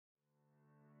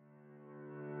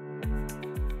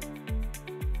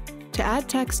To add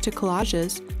text to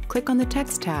Collages, click on the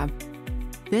Text tab,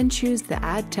 then choose the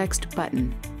Add Text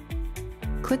button.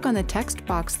 Click on the text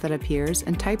box that appears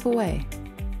and type away.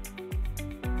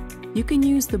 You can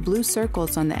use the blue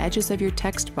circles on the edges of your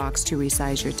text box to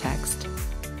resize your text,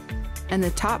 and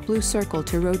the top blue circle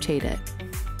to rotate it.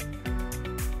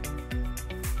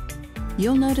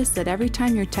 You'll notice that every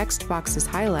time your text box is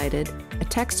highlighted, a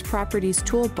Text Properties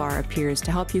toolbar appears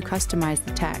to help you customize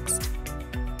the text.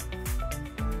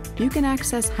 You can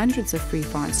access hundreds of free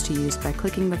fonts to use by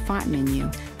clicking the Font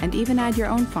menu, and even add your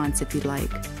own fonts if you'd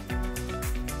like.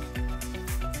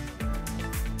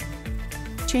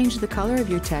 Change the color of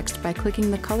your text by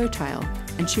clicking the Color tile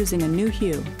and choosing a new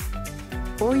hue,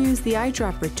 or use the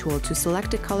eyedropper tool to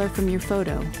select a color from your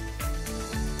photo.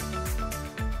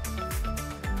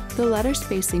 The letter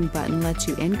spacing button lets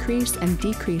you increase and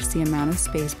decrease the amount of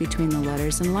space between the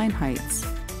letters and line heights.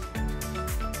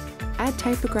 Add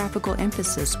typographical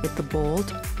emphasis with the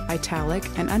bold, italic,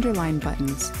 and underline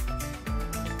buttons,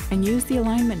 and use the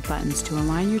alignment buttons to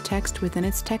align your text within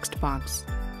its text box.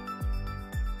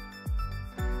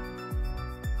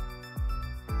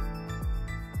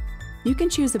 You can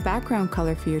choose a background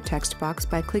color for your text box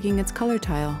by clicking its color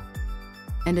tile,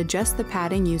 and adjust the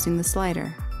padding using the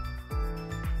slider.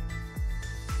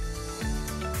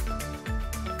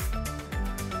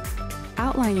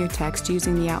 Outline your text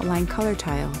using the Outline color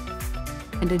tile,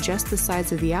 and adjust the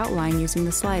size of the outline using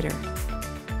the slider.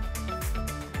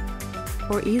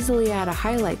 Or easily add a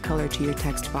highlight color to your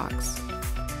text box.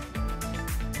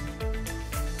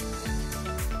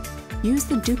 Use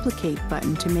the Duplicate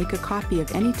button to make a copy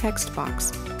of any text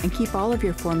box and keep all of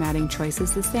your formatting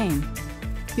choices the same.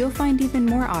 You'll find even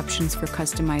more options for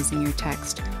customizing your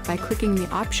text by clicking the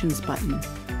Options button,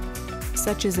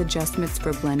 such as adjustments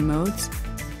for blend modes,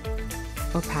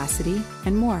 opacity,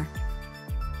 and more.